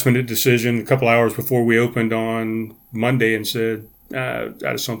made a last-minute decision a couple hours before we opened on Monday and said, I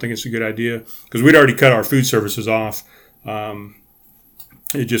just don't think it's a good idea, because we'd already cut our food services off.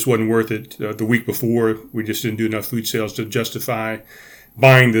 It just wasn't worth it. The week before, we just didn't do enough food sales to justify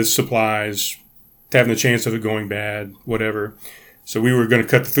buying the supplies, having the chance of it going bad, whatever. So we were going to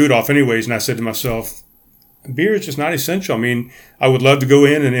cut the food off anyways, and I said to myself, beer is just not essential. I mean, I would love to go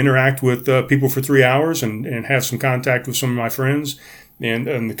in and interact with people for 3 hours and have some contact with some of my friends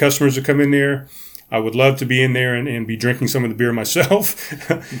and the customers that come in there. I would love to be in there and be drinking some of the beer myself.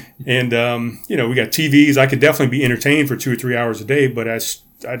 And, we got TVs. I could definitely be entertained for 2 or 3 hours a day, but I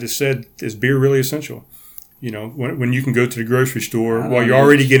just said, is beer really essential? When you can go to the grocery store while you're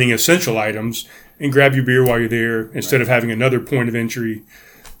already getting essential items and grab your beer while you're there instead of having another point of entry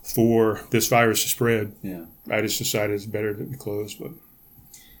for this virus to spread. Yeah. I just decided it's better to be closed. But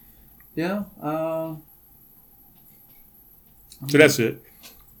yeah. So that's it.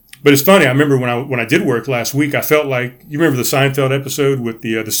 But it's funny. I remember when I did work last week, I felt like, you remember the Seinfeld episode with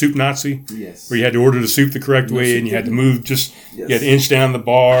the soup Nazi? Yes. Where you had to order the soup the correct way and you had to move you had to inch down the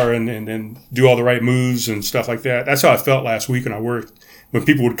bar and then do all the right moves and stuff like that. That's how I felt last week when I worked. When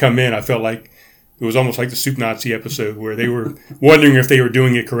people would come in, I felt like it was almost like the soup Nazi episode where they were wondering if they were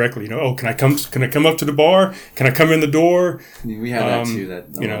doing it correctly. Can I come up to the bar? Can I come in the door? We had that too.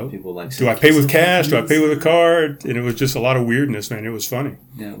 That a lot of people like. Do I pay with cash? Do I pay with a card? And it was just a lot of weirdness, man. It was funny.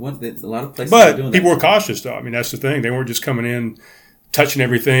 Yeah, a lot of places. But people were cautious, though. I mean, that's the thing. They weren't just coming in, touching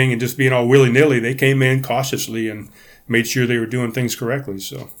everything, and just being all willy nilly. They came in cautiously and made sure they were doing things correctly.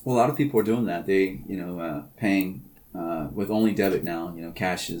 So, well, a lot of people are doing that. They, paying with only debit now.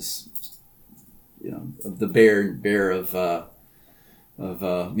 Cash is. The bear of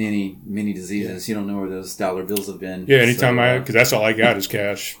many diseases. Yeah. You don't know where those dollar bills have been. Yeah, anytime because that's all I got is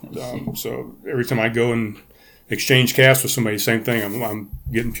cash. So every time I go and exchange cash with somebody, same thing. I'm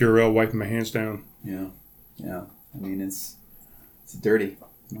getting Purell, wiping my hands down. Yeah. I mean, it's dirty.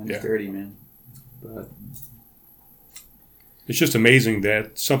 Mine's dirty, man. But it's just amazing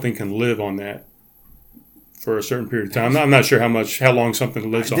that something can live on that for a certain period of time. I'm not sure how long something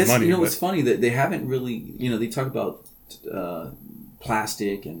lives on money. It's funny that they haven't really, they talk about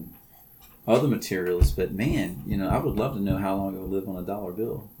plastic and other materials, but man, I would love to know how long it would live on a dollar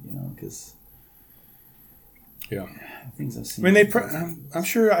bill, because things I've seen. I mean, I'm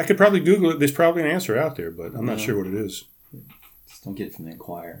sure I could probably Google it. There's probably an answer out there, but I'm not sure what it is. Just don't get it from the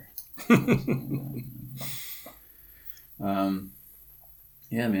Enquirer.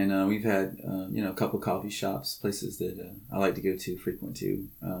 Yeah, man. We've had a couple of coffee shops, places that I like to go to, frequent to.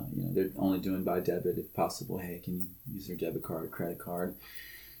 They're only doing by debit if possible. Hey, can you use their debit card, credit card?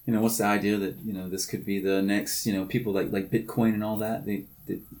 What's the idea that this could be the next? People like Bitcoin and all that.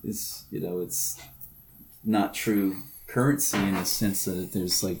 It's not true currency in the sense that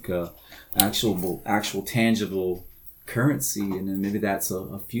there's like actual tangible currency, and then maybe that's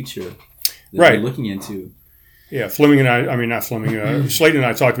a future that we're looking into. Yeah, Slade and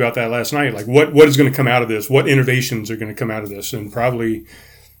I talked about that last night. Like, what is going to come out of this? What innovations are going to come out of this? And probably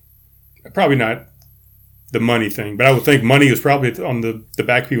not the money thing, but I would think money is probably on the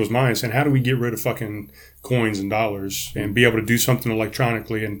back of people's minds. saying, how do we get rid of fucking coins and dollars and be able to do something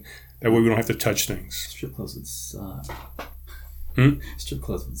electronically, and that way we don't have to touch things? Strip clubs would suck. Strip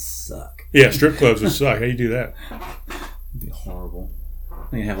clubs would suck. Yeah, strip clubs would suck. How do you do that? It'd be horrible.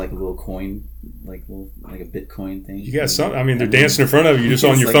 You have like a little coin, like a Bitcoin thing. You got something. I mean, they're dancing in front of you, just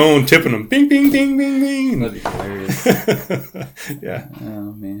on your phone, tipping them. Bing, bing, bing, bing, bing. That'd be hilarious. Yeah.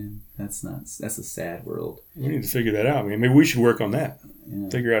 Oh man, that's nuts. That's a sad world. We need to figure that out. I mean, maybe we should work on that. Yeah.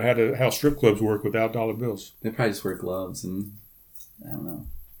 Figure out how strip clubs work without dollar bills. They probably just wear gloves and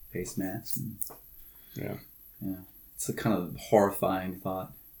face masks. And, yeah. it's a kind of horrifying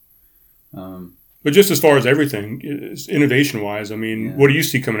thought. But just as far as everything, innovation-wise, I mean, what do you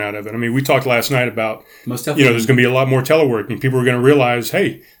see coming out of it? I mean, we talked last night about, most definitely, there's going to be a lot more teleworking. People are going to realize,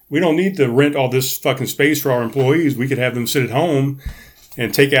 hey, we don't need to rent all this fucking space for our employees. We could have them sit at home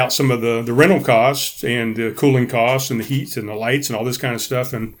and take out some of the rental costs and the cooling costs and the heat and the lights and all this kind of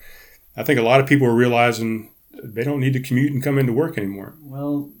stuff. And I think a lot of people are realizing they don't need to commute and come into work anymore.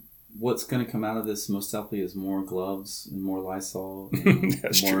 Well, what's going to come out of this most definitely is more gloves and more Lysol and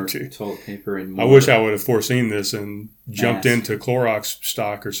That's more true too. toilet paper and more. I wish I would have foreseen this and jumped into Clorox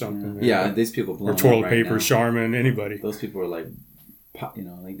stock or something. Yeah, these people or toilet paper, Charmin, anybody. Those people are like,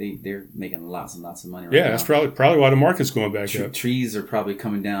 they're making lots and lots of money right now. now. That's probably why the market's going back up. Trees are probably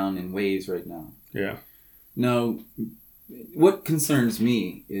coming down in waves right now. Yeah. No, what concerns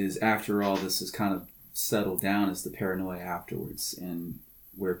me is after all this is kind of settled down is the paranoia afterwards, and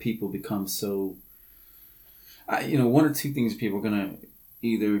where people become so, one or two things people are going to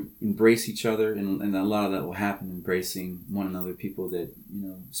either embrace each other, and a lot of that will happen, embracing one another, people that,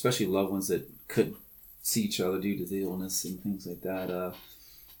 especially loved ones that could see each other due to the illness and things like that.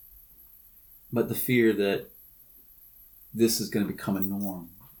 But the fear that this is going to become a norm.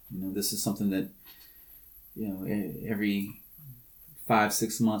 This is something that, every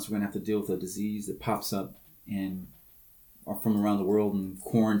 5-6 months we're going to have to deal with a disease that pops up and are from around the world and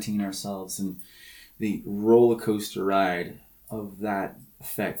quarantine ourselves, and the roller coaster ride of that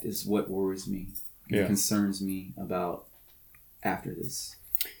effect is what worries me and concerns me about after this.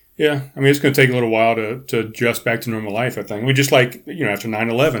 Yeah, I mean, it's going to take a little while to adjust back to normal life, I think. We just after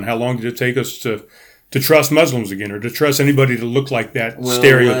 9/11, how long did it take us to trust Muslims again, or to trust anybody to look like that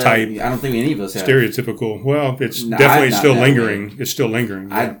stereotype? I don't think any of us have. Stereotypical. Well, it's definitely still lingering. It's still lingering.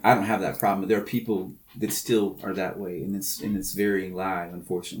 Yeah. I don't have that problem. There are people that still are that way, and it's very live,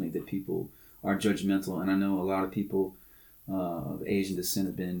 unfortunately, that people are judgmental. And I know a lot of people of Asian descent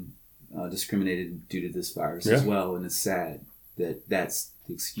have been discriminated due to this virus as well, and it's sad that that's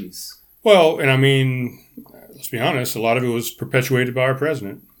the excuse. Well, and I mean, let's be honest, a lot of it was perpetuated by our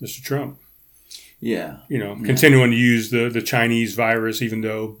president, Mr. Trump. Yeah. Continuing to use the Chinese virus, even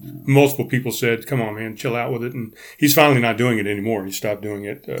though multiple people said, come on, man, chill out with it. And he's finally not doing it anymore. He stopped doing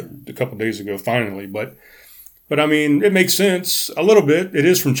it a couple of days ago, finally. But I mean, it makes sense a little bit. It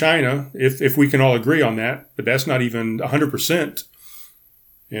is from China, if we can all agree on that. But that's not even 100%.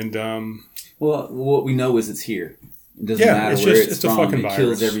 And well, what we know is it's here. It doesn't matter where it's from. A fucking it virus.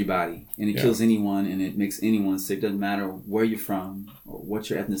 Kills everybody, and it kills anyone, and it makes anyone sick. It doesn't matter where you're from, or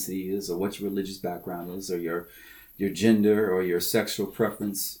what your ethnicity is, or what your religious background is, or your gender, or your sexual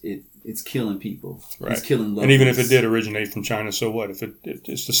preference. It's killing people. Right. It's killing loved And even ones. if it did originate from China, so what? If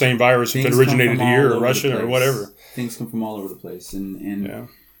it's the same virus, if it originated here or Russia or whatever. Things come from all over the place, and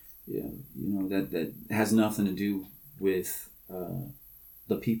that has nothing to do with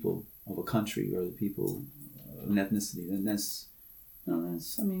the people of a country or the people an ethnicity. And that's we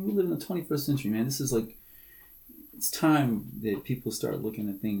live in the 21st century, man. This is it's time that people start looking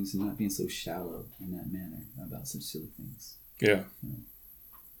at things and not being so shallow in that manner about such silly things. Yeah.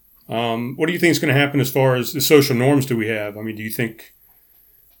 What do you think is going to happen as far as the social norms do we have? I mean, do you think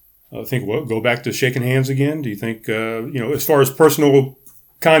go back to shaking hands again? Do you think, as far as personal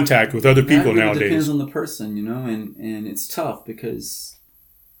contact with other people nowadays? It depends on the person, and it's tough because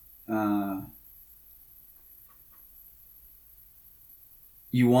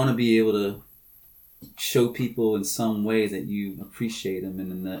you want to be able to show people in some way that you appreciate them.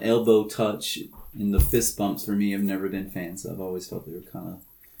 And the elbow touch and the fist bumps for me have never been fans. I've always felt they were kind of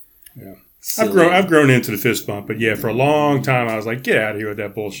silly. I've grown into the fist bump, but for a long time I was like, get out of here with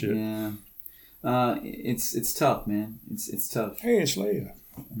that bullshit. Yeah. It's tough, man. It's tough. Hey, it's Leia.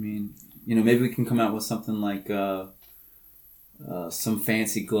 I mean, maybe we can come out with something like some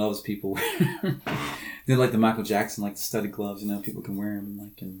fancy gloves people wear. They're like the Michael Jackson, the studded gloves. People can wear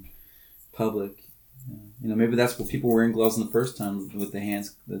them in public. Maybe that's what people were wearing gloves in the first time with the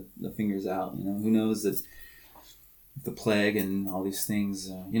hands, the fingers out. Who knows that the plague and all these things.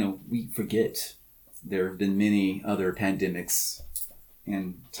 We forget there have been many other pandemics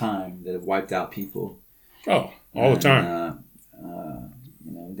in time that have wiped out people. Oh, all the time.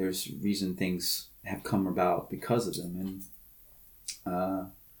 There's reason things have come about because of them,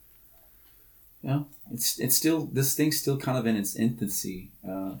 and it's still, this thing's still kind of in its infancy,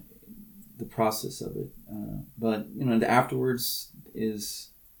 the process of it. But the afterwards is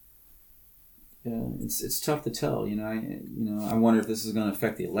it's tough to tell. I wonder if this is going to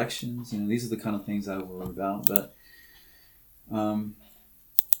affect the elections. These are the kind of things I worry about. But I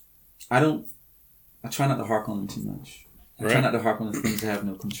try not to harp on them too much. I try not to harp on the things I have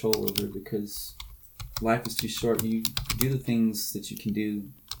no control over, because life is too short. You do the things that you can do,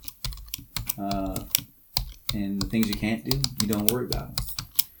 and the things you can't do, you don't worry about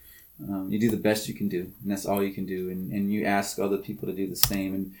them. You do the best you can do, and that's all you can do. And you ask other people to do the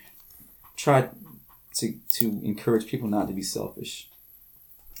same, and try to encourage people not to be selfish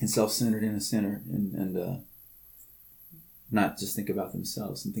and self-centered in a center, and not just think about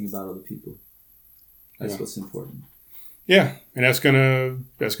themselves and think about other people. That's what's important. Yeah, and that's gonna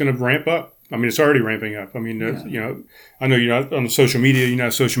ramp up. I mean, it's already ramping up. I mean, you know, I know you're not on social media. You're not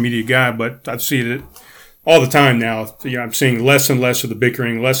a social media guy, but I see it all the time now. You know, I'm seeing less and less of the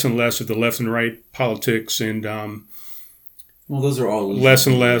bickering, less and less of the left and right politics, and well, those are all less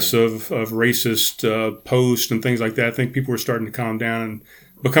and less of racist posts and things like that. I think people are starting to calm down and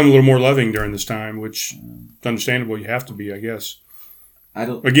become a little more loving during this time, which is understandable. You have to be, I guess.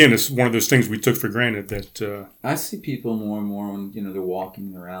 Again, it's one of those things we took for granted that. I see people more and more when they're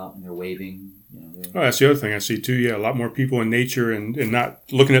walking, they're out, and they're waving. That's the other thing I see too. Yeah, a lot more people in nature and not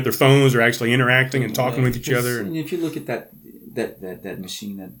looking at their phones or actually interacting and talking with each other. And if you look at that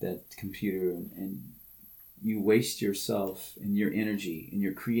machine, that computer, and you waste yourself and your energy and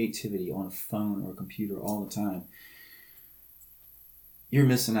your creativity on a phone or a computer all the time, you're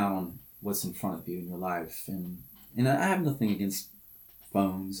missing out on what's in front of you in your life. And I have nothing against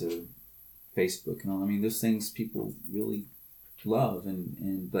phones or Facebook and all. I mean, those things people really love,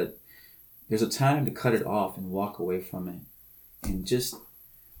 but there's a time to cut it off and walk away from it and just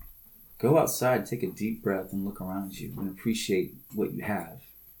go outside, take a deep breath, and look around you and appreciate what you have.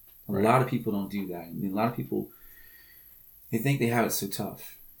 A lot of people don't do that. I mean, a lot of people, they think they have it so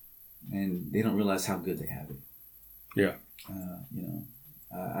tough, and they don't realize how good they have it. Yeah.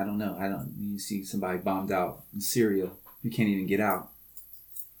 I don't know. You see somebody bombed out in Syria, you can't even get out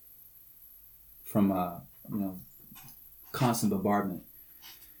from constant bombardment.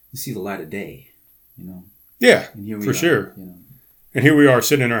 You see the light of day, Yeah, and here we for are, sure. And here we are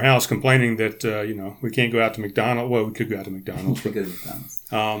sitting in our house complaining that we can't go out to McDonald's. Well, we could go out to McDonald's. We could go to McDonald's.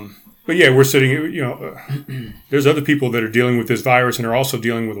 But yeah, we're sitting. There's other people that are dealing with this virus and are also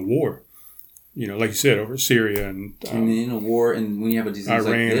dealing with a war. Like you said, over Syria and in a war, and when you have a disease Iran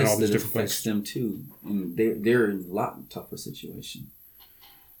like and all this, these that different affects places. them too, and they're in a lot tougher situation.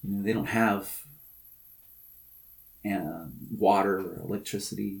 They don't have water or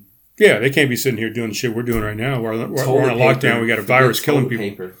electricity. Yeah, they can't be sitting here doing the shit we're doing right now. We're on a lockdown. We got a virus killing people.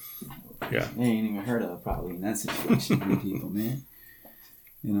 Paper. Yeah, they ain't even heard of probably in that situation. Many people, man.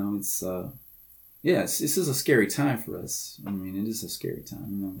 It's this is a scary time for us. I mean, it is a scary time.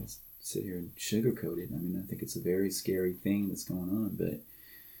 I'm not gonna sit here and sugarcoat it. I mean, I think it's a very scary thing that's going on, but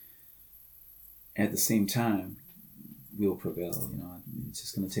at the same time, we'll prevail. It's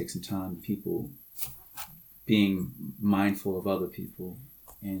just going to take some time. People being mindful of other people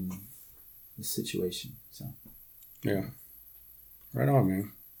in the situation. So, yeah, right on,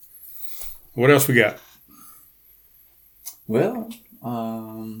 man. What else we got? Well,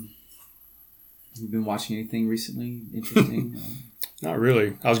 you've been watching anything recently interesting? Not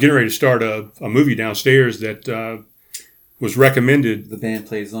really. I was getting ready to start a movie downstairs that was recommended. The Band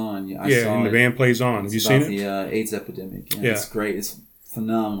Plays On. The Band Plays On. Have you seen it? It's about the AIDS epidemic. Yeah, it's great. It's a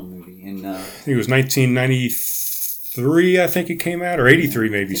phenomenal movie. And I think it was 1993, I think it came out, or 83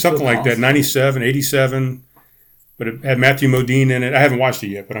 maybe. Something like that, 97, 87. But it had Matthew Modine in it. I haven't watched it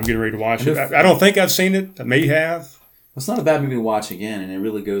yet, but I'm getting ready to watch it. I don't think I've seen it. I may have. It's not a bad movie to watch again, and it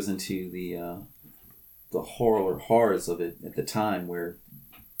really goes into the horrors of it at the time, where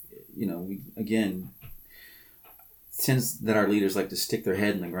we again tends that our leaders like to stick their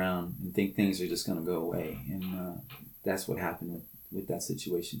head in the ground and think things are just going to go away, and that's what happened with that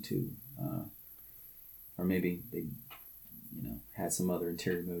situation too, or maybe they had some other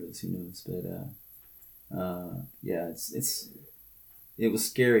interior motives, who knows? But it was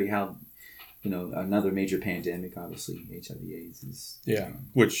scary how another major pandemic, obviously HIV/AIDS is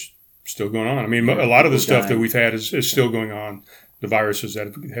which still going on. I mean, a lot of the stuff that we've had is still going on. The viruses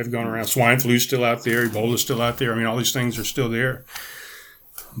that have gone around. Swine flu's still out there. Ebola's still out there. I mean, all these things are still there.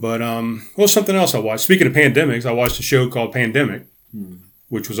 But, something else I watched. Speaking of pandemics, I watched a show called Pandemic,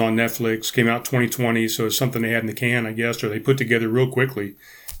 which was on Netflix. Came out 2020, so it's something they had in the can, I guess, or they put together real quickly.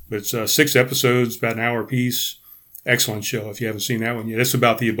 But it's 6 episodes, about an hour apiece. Excellent show if you haven't seen that one yet. It's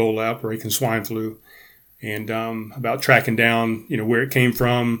about the Ebola outbreak and swine flu. And about tracking down, where it came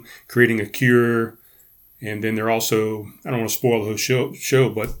from, creating a cure, and then they're also, I don't want to spoil the whole show,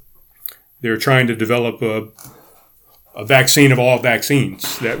 but they're trying to develop a vaccine of all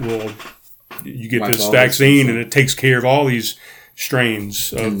vaccines that you get this vaccine and it takes care of all these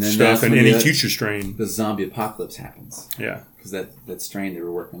strains of stuff and any future strain. The zombie apocalypse happens. Yeah. Because that strain they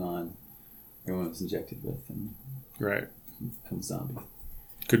were working on, everyone was injected with, and right. becomes zombie.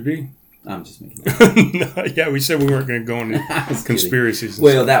 Could be. I'm just making that no, yeah, we said we weren't going to go into conspiracies.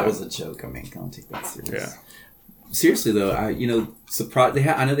 Well, that was a joke. I mean, don't take that serious. Yeah. Seriously though, surprised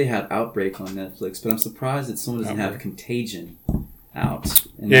I know they have Outbreak on Netflix, but I'm surprised that someone doesn't have Contagion out.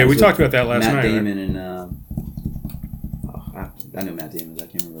 And yeah, we talked about that last night. Matt Damon and I know Matt Damon. I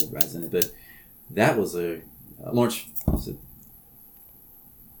can't remember the guy's in it, but that was a Lawrence.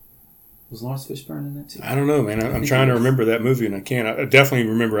 Was Lawrence Fishburne in that too? I don't know, man. I'm trying to remember that movie, and I can't. I definitely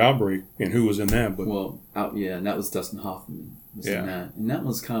remember Outbreak and who was in that. But and that was Dustin Hoffman was in that, and that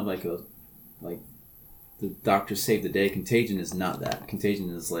was kind of like the Doctor Saved the Day. Contagion is not that. Contagion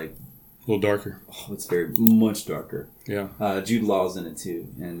is like a little darker. Oh, it's very much darker. Yeah. Jude Law's in it too,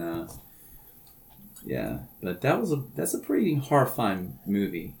 and but that's a pretty horrifying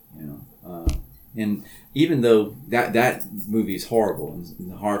movie, and even though that movie is horrible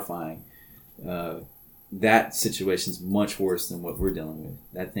and horrifying. That situation's much worse than what we're dealing with.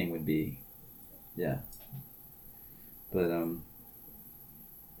 That thing would be, but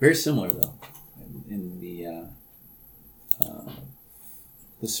very similar though, in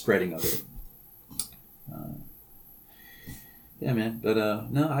the spreading of it. Yeah, man. But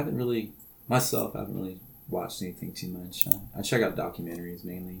no, I haven't really watched anything too much. I check out documentaries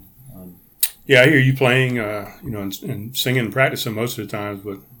mainly. Yeah, I hear you playing, and singing and practicing most of the times,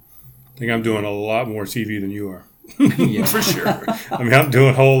 but I think I'm doing a lot more TV than you are. Yeah, for sure. I mean, I'm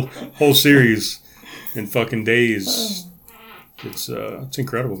doing whole series in fucking days. It's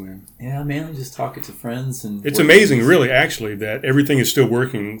incredible, man. Yeah, mainly just talking to friends and. It's amazing, really, actually, that everything is still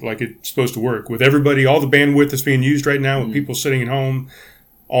working like it's supposed to work with everybody. All the bandwidth that's being used right now, with people sitting at home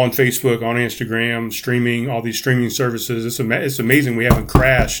on Facebook, on Instagram, streaming all these streaming services. It's amazing we haven't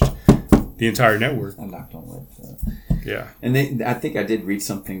crashed the entire network. I knocked on wood. Yeah, and I think I did read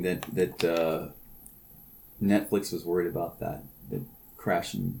something that Netflix was worried about that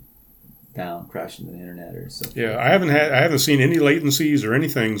crashing the internet or something. Yeah, I haven't seen any latencies or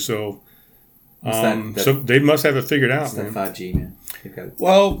anything, so so they must have it figured out. That 5G, man.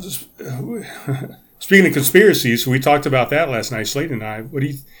 Well, speaking of conspiracies, we talked about that last night. Slayton and I.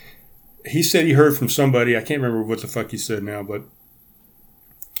 He said he heard from somebody. I can't remember what the fuck he said now, but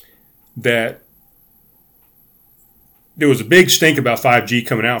that there was a big stink about 5G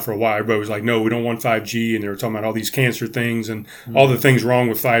coming out for a while. Everybody was like, no, we don't want 5G. And they were talking about all these cancer things and all the things wrong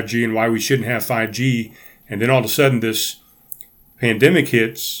with 5G and why we shouldn't have 5G. And then all of a sudden this pandemic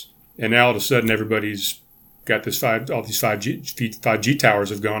hits, and now all of a sudden everybody's got all these 5G towers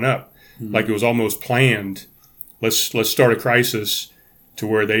have gone up. Mm-hmm. Like it was almost planned. Let's start a crisis to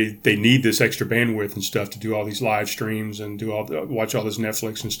where they need this extra bandwidth and stuff to do all these live streams and watch all this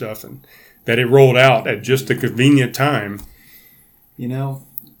Netflix and stuff, and that it rolled out at just a convenient time.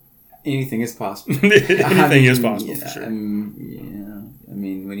 Anything is possible. Anything is possible, for sure. I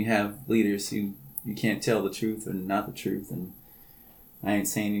mean, when you have leaders who you can't tell the truth or not the truth, and I ain't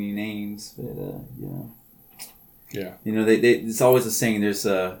saying any names, but yeah. It's always a saying. There's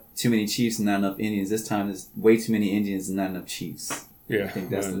too many chiefs and not enough Indians. This time, there's way too many Indians and not enough chiefs. Yeah, I think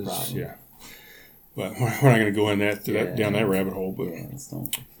that's the problem. Yeah. But we're not going to go in down that rabbit hole. But let's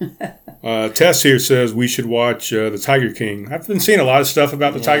don't. Tess here says we should watch The Tiger King. I've been seeing a lot of stuff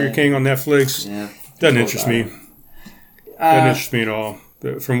about The Tiger King on Netflix. Yeah, doesn't interest me. Doesn't interest me at all.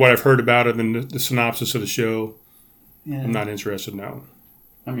 From what I've heard about it and the synopsis of the show, I'm not interested now.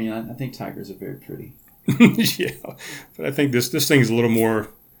 I mean, I think tigers are very pretty. Yeah, but I think this thing is a little more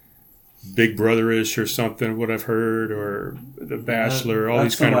Big Brother-ish or something. What I've heard, or The Bachelor, all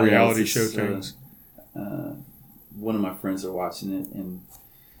these kind of reality show things. One of my friends are watching it, and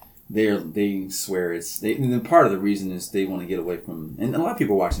they swear and part of the reason is they want to get away from, and a lot of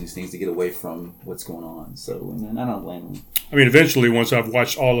people are watching these things to get away from what's going on. So, and I don't blame them. I mean, eventually, once I've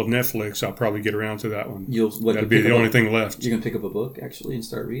watched all of Netflix, I'll probably get around to that one. That'd be the only thing left. You're gonna pick up a book actually and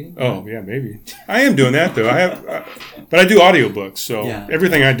start reading? Oh yeah, maybe. I am doing that though. But I do audiobooks, so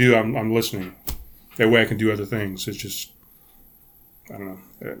everything I do, I'm listening. That way, I can do other things. It's just, I don't know.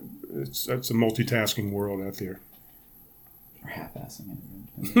 It's a multitasking world out there. Or half-assing it.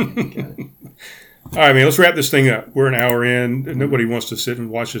 All right, man. Let's wrap this thing up. We're an hour in. Nobody wants to sit and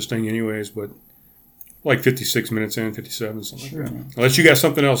watch this thing anyways, but like 56 minutes in, 57, something like that. Unless you got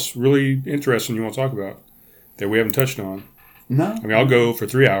something else really interesting you want to talk about that we haven't touched on. No. I mean, I'll go for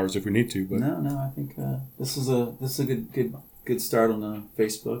 3 hours if we need to. But no. I think this is a good start on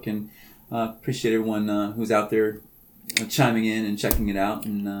Facebook, and appreciate everyone who's out there chiming in and checking it out.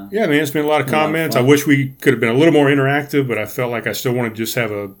 And yeah, man, it's been a lot of comments. I wish we could have been a little more interactive, but I felt like I still want to just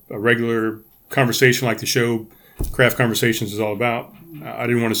have a regular conversation like the show Craft Conversations is all about. I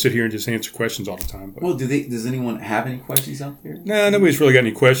didn't want to sit here and just answer questions all the time. But. Well, does anyone have any questions out there? No, nobody's really got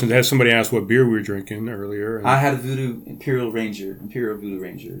any questions. I had somebody ask what beer we were drinking earlier. I had a Imperial Voodoo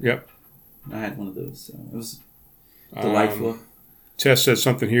Ranger. Yep. I had one of those. So it was delightful. Tess said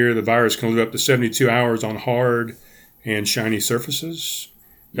something here. The virus can live up to 72 hours on hard and shiny surfaces.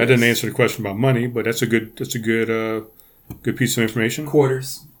 That didn't answer the question about money, but that's a good piece of information.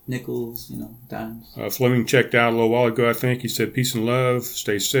 Quarters, nickels, dimes. Fleming checked out a little while ago, I think. He said, peace and love,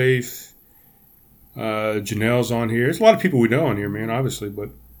 stay safe. Janelle's on here. There's a lot of people we know on here, man, obviously, but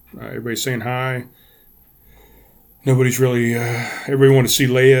everybody's saying hi. Nobody's really... everybody wanted to see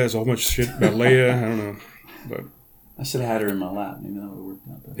Leia. There's a whole bunch of shit about Leia. I don't know, but... I should have had her in my lap. Maybe that would have worked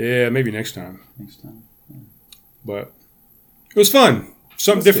out better. Yeah, maybe next time. Yeah. But it was fun.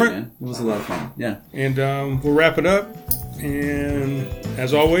 Something different. Good, it was a lot of fun. Yeah. And we'll wrap it up. And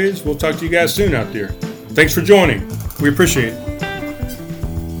as always, we'll talk to you guys soon out there. Thanks for joining. We appreciate it.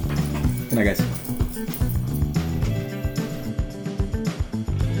 Good night, guys.